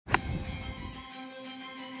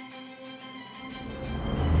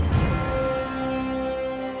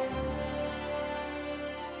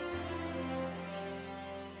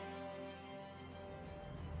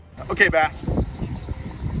Okay, Bass.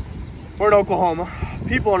 We're in Oklahoma.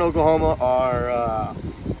 People in Oklahoma are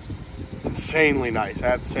insanely nice. I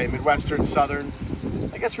have to say, Midwestern, Southern.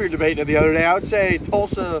 I guess we were debating it the other day. I would say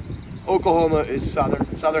Tulsa, Oklahoma is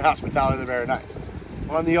Southern. Southern hospitality, they're very nice.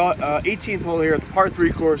 We're on the 18th hole here at the par 3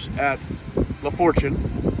 course at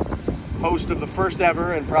LaFortune, host of the first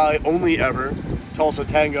ever and probably only ever Tulsa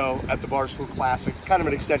Tango at the Barstool Classic, kind of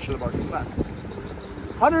an extension of the Barstool Classic.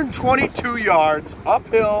 122 yards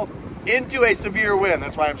uphill into a severe wind.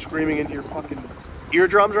 That's why I'm screaming into your fucking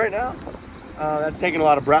eardrums right now. That's taking a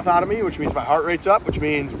lot of breath out of me, which means my heart rate's up, which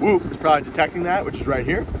means Whoop is probably detecting that, which is right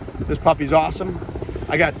here. This puppy's awesome.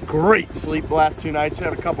 I got great sleep the last 2 nights. We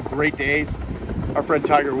had a couple great days. Our friend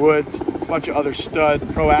Tiger Woods, a bunch of other stud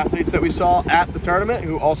pro athletes that we saw at the tournament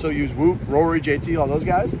who also use Whoop, Rory, JT, all those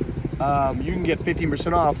guys. You can get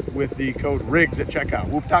 15% off with the code RIGS at checkout.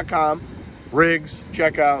 Whoop.com, RIGS,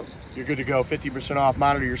 checkout. You're good to go. 50% off.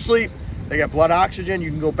 Monitor your sleep. They got blood oxygen. You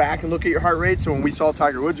can go back and look at your heart rate. So when we saw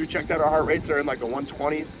Tiger Woods, we checked out our heart rates. They're in like the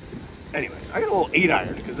 120s. Anyways, I got a little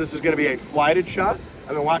 8-iron because this is going to be a flighted shot.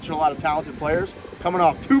 I've been watching a lot of talented players coming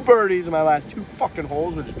off 2 birdies in my last 2 fucking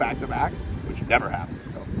holes, which is back-to-back, which never happens.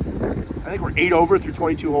 So I think we're 8 over through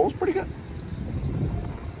 22 holes. Pretty good.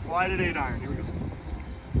 Flighted 8-iron. Here we go.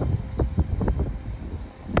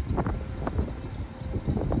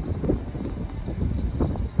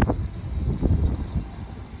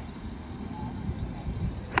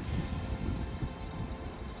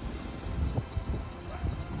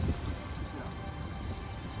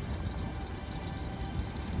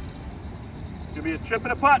 Gonna be a chip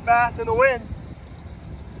and a putt, Bass, in the wind.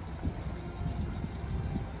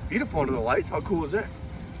 Beautiful under the lights. How cool is this?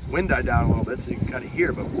 Wind died down a little bit so you can kind of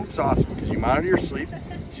hear, but Whoop's awesome because you monitor your sleep.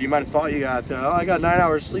 So you might have thought you got, oh, I got 9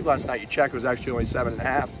 hours sleep last night. You checked, it was actually only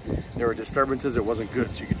 7.5. There were disturbances, it wasn't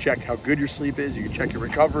good. So you can check how good your sleep is. You can check your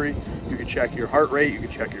recovery. You can check your heart rate. You can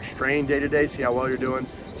check your strain day to day, see how well you're doing.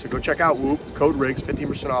 So go check out Whoop, code RIGS,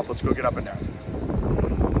 15% off. Let's go get up and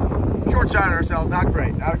down. Short side ourselves, not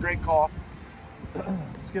great. Not a great call.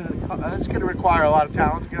 It's gonna require a lot of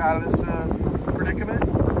talent to get out of this predicament.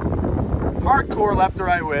 Hardcore left to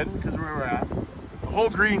right wind because where we're at. The whole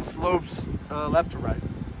green slopes left to right,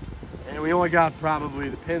 and we only got probably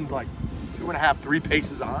the pins like 2.5, 3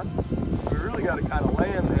 paces on. We really got to kind of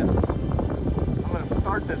land this. I'm gonna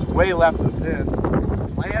start this way left of the pin,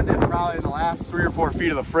 land it probably in the last 3 or 4 feet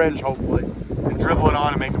of the fringe, hopefully, and dribble it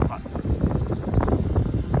on and make a putt.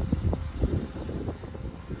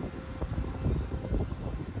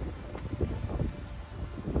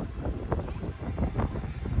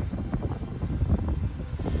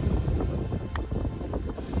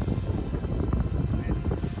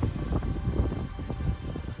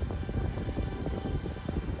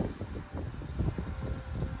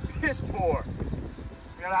 Piss poor.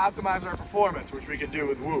 We gotta optimize our performance, which we can do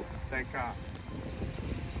with Whoop, thank God.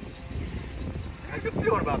 I got a good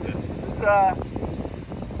feeling about this. This is probably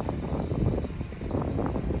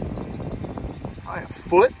a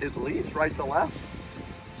foot at least, right to left.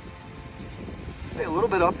 I'd say a little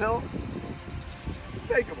bit uphill.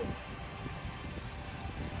 Takeable.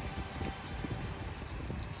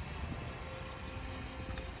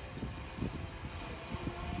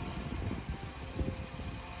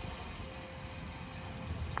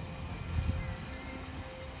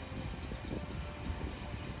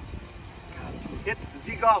 Hit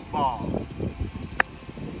the golf ball.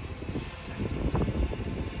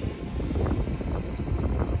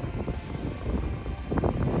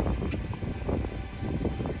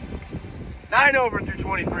 Nine over through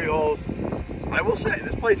 23 holes. I will say,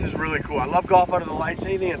 this place is really cool. I love golf under the lights.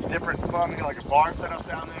 Anything that's different and fun. We got like a bar set up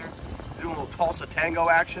down there. Doing a little Tulsa Tango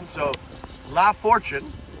action. So, LaFortune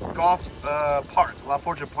Golf Park.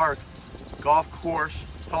 LaFortune Park Golf Course,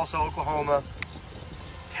 Tulsa, Oklahoma.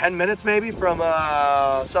 10 minutes maybe from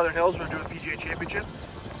Southern Hills. We're doing PGA Championship.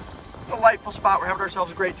 Delightful spot. We're having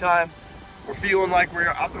ourselves a great time. We're feeling like we're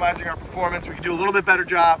optimizing our performance. We can do a little bit better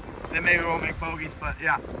job. Then maybe we won't make bogeys. But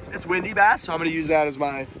yeah, it's windy, Bass, so I'm going to use that as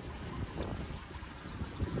my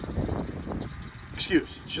excuse.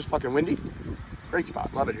 It's just fucking windy. Great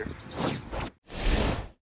spot. Love it here.